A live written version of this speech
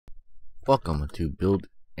Welcome to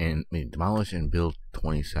Demolish and Build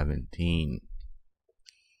 2017.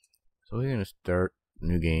 So we're gonna start a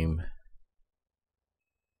new game.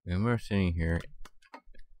 And we're sitting here.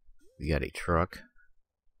 We got a truck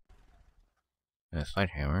and a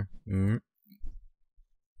sledgehammer. And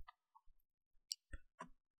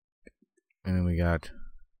then we got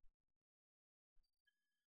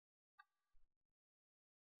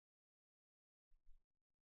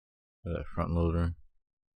the front loader.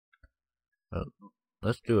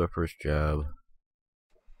 Let's do our first job.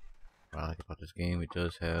 What I like about this game, it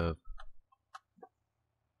does have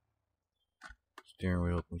steering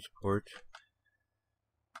wheel open support.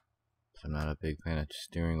 So I'm not a big fan of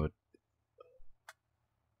steering with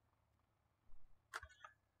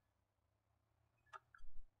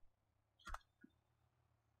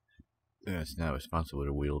it's not responsive with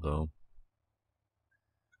a wheel though.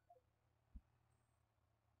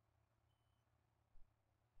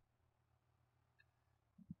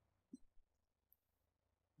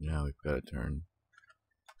 Now we've got to turn.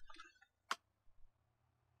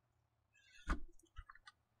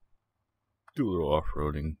 Do a little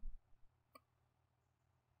off-roading.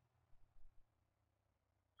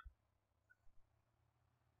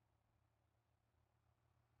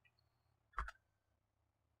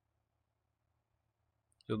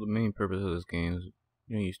 So the main purpose of this game is,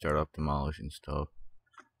 you start off demolishing stuff.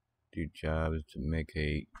 Your job is to make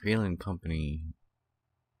a failing company,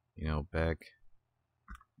 back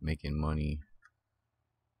making money.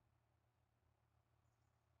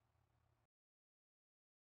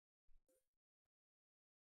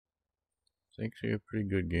 It's actually a pretty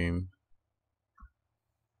good game.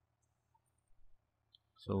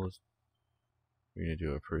 So we're gonna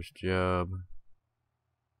do our first job,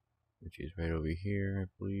 which is right over here, I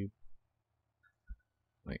believe.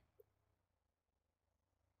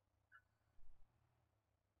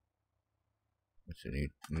 What's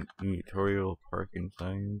it? Tutorial parking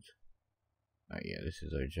signs. Yeah, this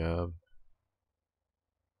is our job.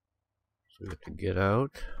 So we have to get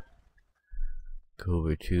out. Go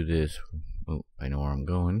over to this. Oh, I know where I'm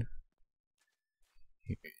going.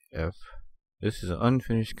 F. This is an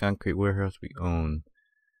unfinished concrete warehouse we own.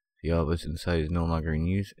 The office inside is no longer in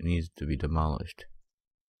use and needs to be demolished.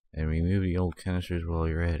 And remove the old canisters while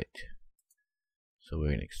you're at it. So we're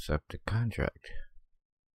gonna accept the contract.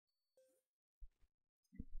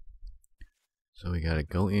 So we gotta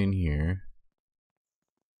go in here.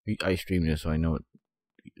 I streamed this, so I know what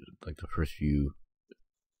like the first few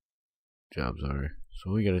jobs are. So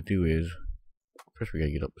what we gotta do is, first we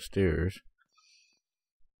gotta get up the stairs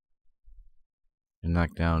and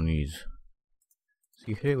knock down these. So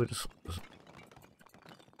you hit it with this,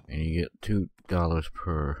 and you get $2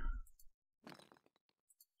 per.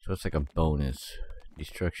 So it's like a bonus,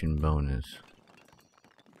 destruction bonus.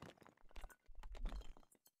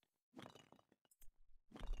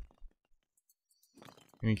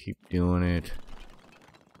 You keep doing it.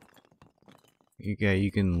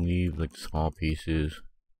 You can leave like small pieces,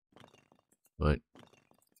 but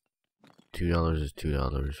 $2 is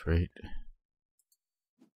 $2, right?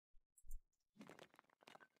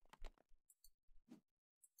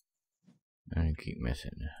 And keep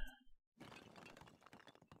missing.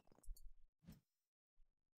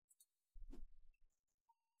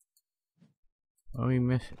 Oh, we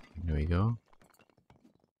miss it. There we go.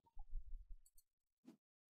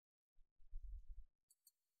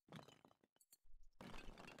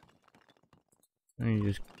 And you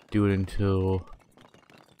just do it until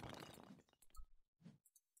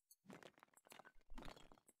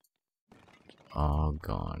it's all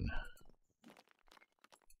gone.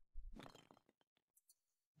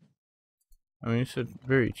 I mean, it's a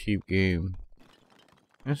very cheap game.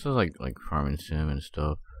 This is like farming sim and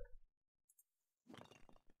stuff.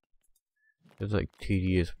 It's like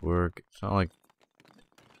tedious work. It's not like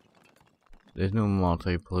there's no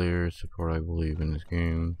multiplayer support, I believe, in this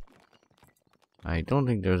game. I don't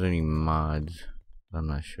think there's any mods. I'm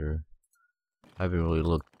not sure. I haven't really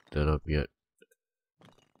looked that up yet.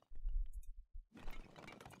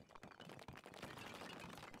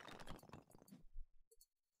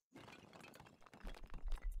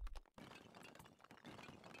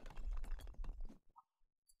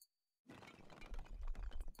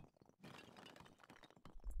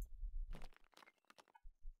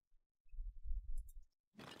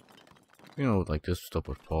 Like this stuff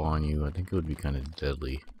would fall on you. I think it would be kind of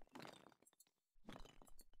deadly.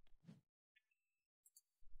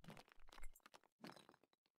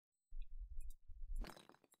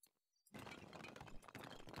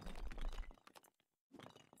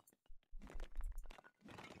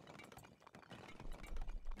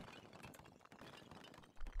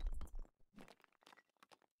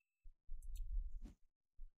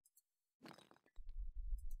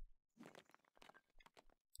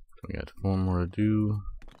 We got 4 more to do.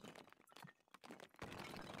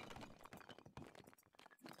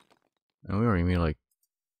 And we already made like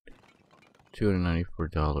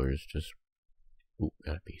 $294 just. Ooh,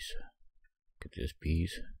 got a piece. Get this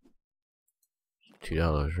piece.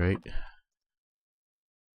 $2, right?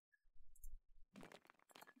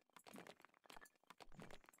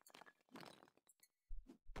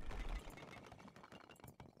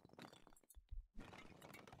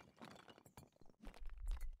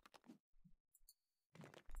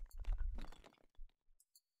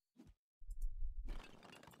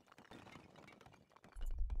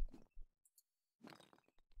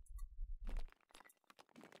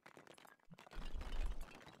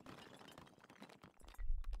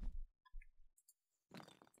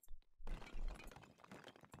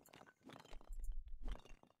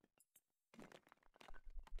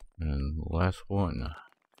 And the last one.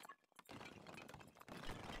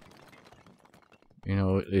 You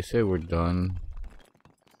know, they say we're done,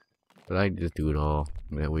 but I just do it all.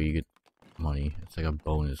 That way you get money. It's like a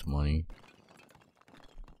bonus money.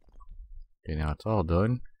 Okay, now it's all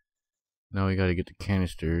done. Now we gotta get the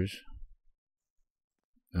canisters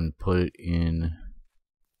and put it in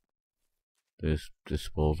this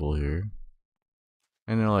disposal here.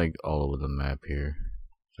 And they're like all over the map here.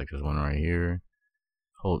 It's like there's one right here.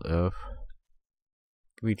 Hold F.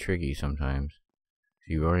 It can be tricky sometimes.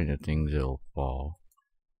 If you run into things, it'll fall.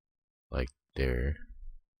 Like there.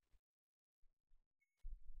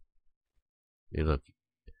 You look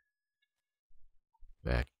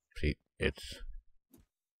back. See, it's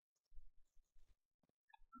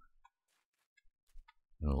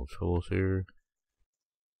little tools here.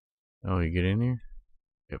 Oh, you get in here?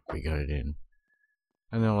 Yep, we got it in.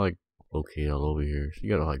 And they're like located all over here, so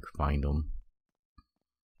you gotta like find them.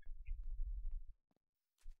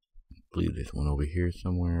 I believe there's one over here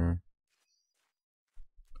somewhere.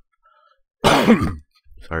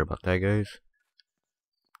 Sorry about that, guys.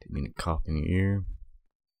 Didn't mean to cough in your ear.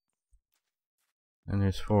 And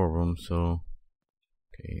there's 4 of them, so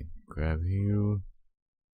okay, grab you.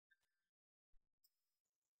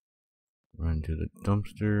 Run to the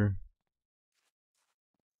dumpster.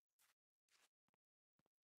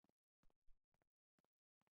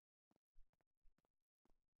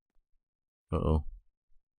 Uh-oh.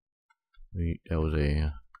 Wait, that was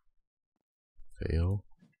a fail.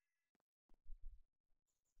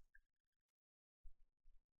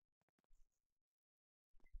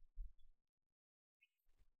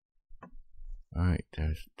 Alright,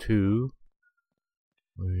 there's 2.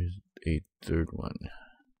 Where's a 3rd one?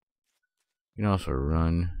 You can also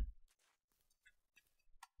run.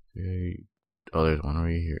 Okay. Oh, there's one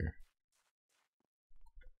right here.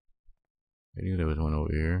 I knew there was one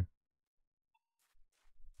over here.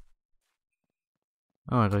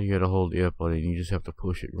 Oh, I thought you had to hold the up button. You just have to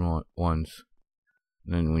push it once.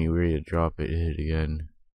 And then when you're ready to drop it, hit it again.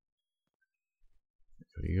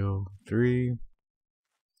 There we go. 3.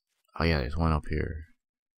 Oh yeah, there's one up here.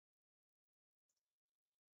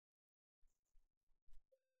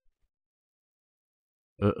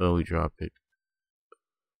 Uh-oh, we dropped it.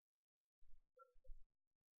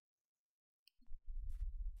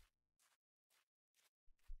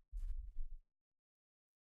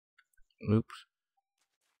 Oops.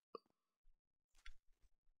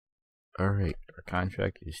 Alright, our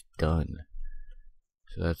contract is done.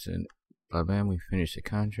 So that's it. Bam, we finished the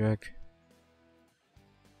contract.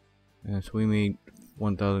 And so we made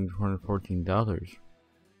 $1,214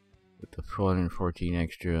 with the 414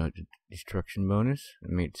 extra destruction bonus.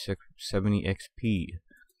 We made 70 XP.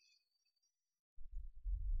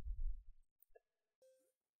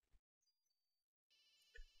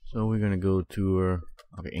 So we're gonna go to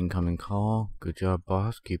our incoming call. Good job,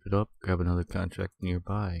 boss. Keep it up. Grab another contract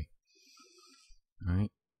nearby.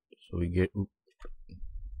 Alright, so we get.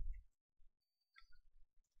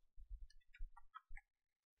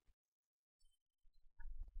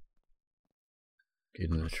 Get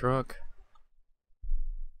in the truck.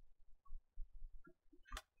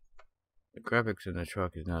 The graphics in the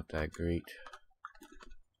truck is not that great.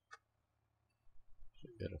 So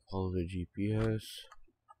we gotta follow the GPS.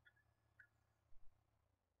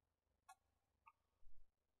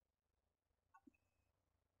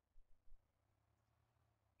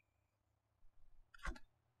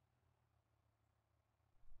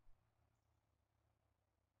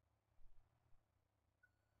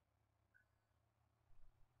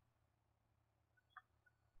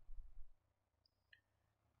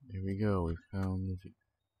 Here we go, we found the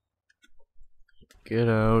get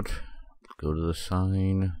out. Let's go to the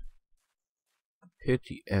sign. Hit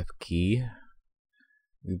the F key.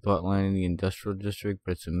 We bought land in the industrial district,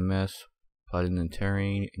 but it's a mess. plot in the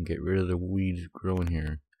terrain, and get rid of the weeds growing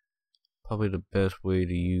here. Probably the best way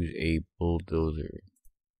to use a bulldozer.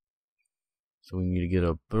 So we need to get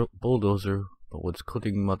a bulldozer, but what's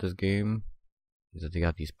clicking about this game is that they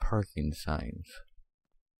got these parking signs.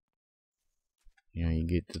 You know, you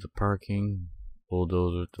get to the parking,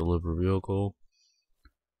 bulldozer, deliver vehicle,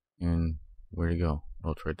 and where to go?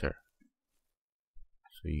 Oh, it's right there.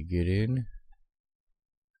 So you get in.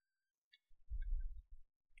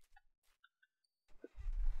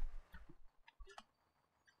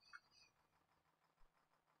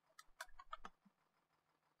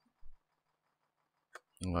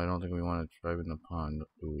 Well, I don't think we want to drive in the pond,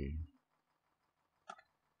 do we?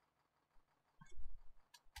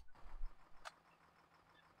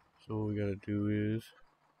 So what we gotta do is,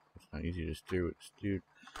 it's not easy to steer with the steer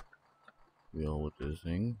wheel with this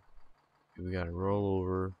thing. We gotta roll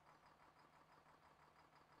over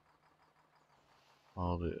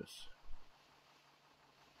all this.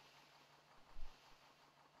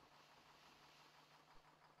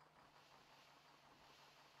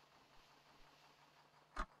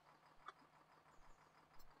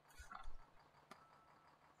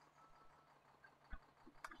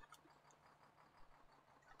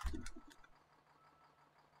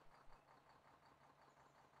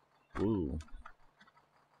 Ooh.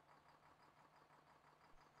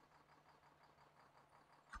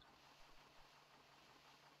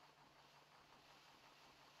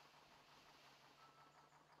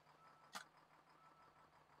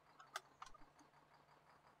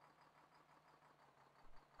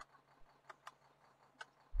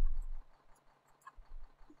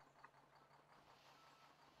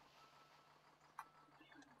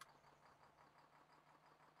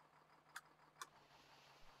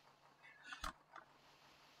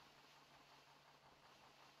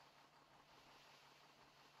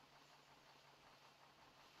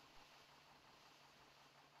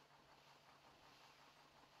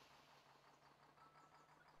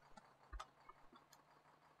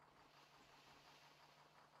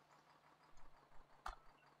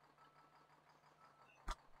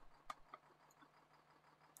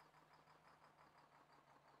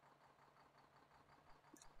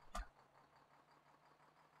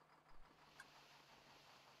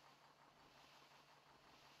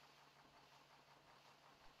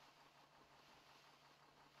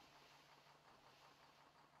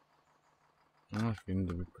 It's getting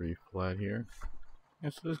to be pretty flat here. Yeah,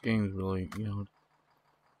 so this game's really, you know,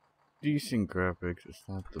 decent graphics. It's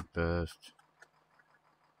not the best.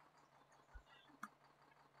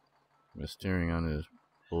 The steering on this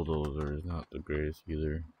bulldozer is not the greatest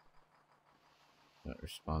either. Not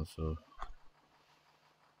responsive.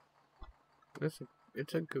 But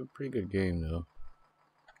it's a good, pretty good game though.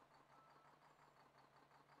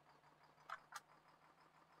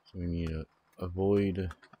 So we need to avoid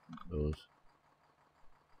those.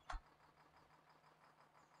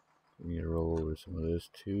 We need to roll over some of this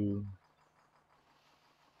too.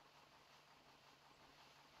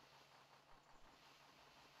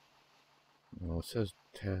 Well, it says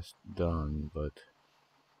test done, but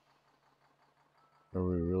are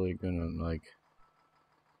we really gonna like?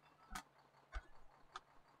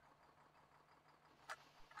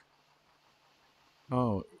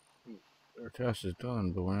 Oh, our test is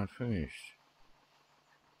done, but we're not finished.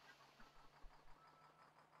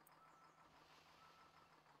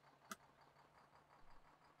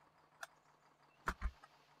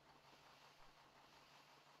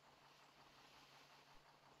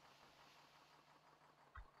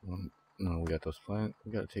 No, we got those plants.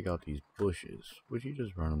 We gotta take out these bushes. Would you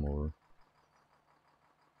just run them over?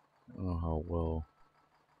 I don't know how well.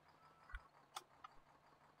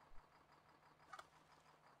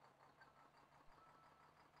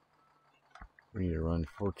 We need to run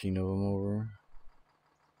 14 of them over.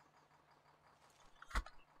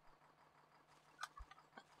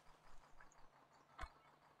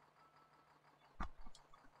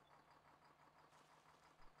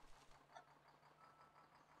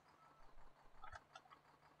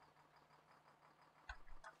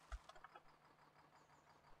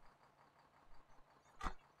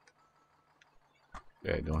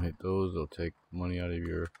 Yeah, don't hit those. They'll take money out of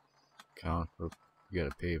your account. For you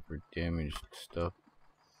gotta pay for damaged stuff.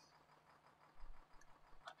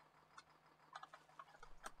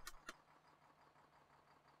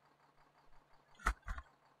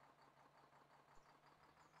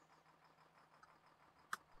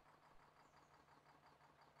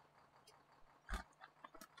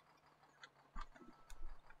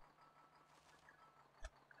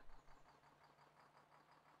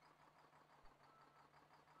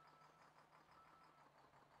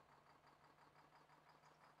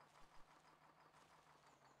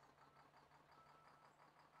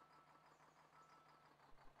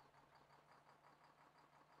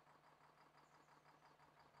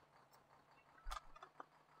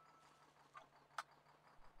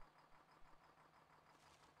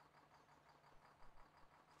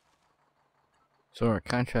 So our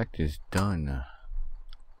contract is done.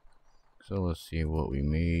 So let's see what we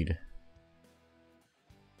made.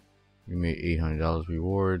 We made $800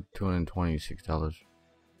 reward, $226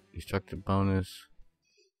 destructive bonus.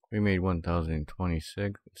 We made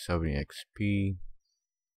 1,026 with 70 XP.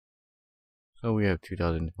 So we have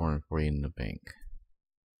 2,440 in the bank.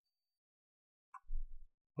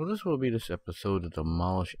 Well, this will be this episode of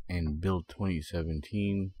Demolish and Build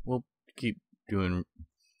 2017. We'll keep doing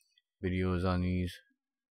videos on these.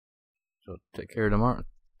 So take care tomorrow.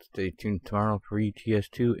 Stay tuned tomorrow for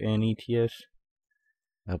ETS2 and ETS.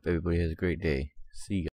 I hope everybody has a great day. See ya.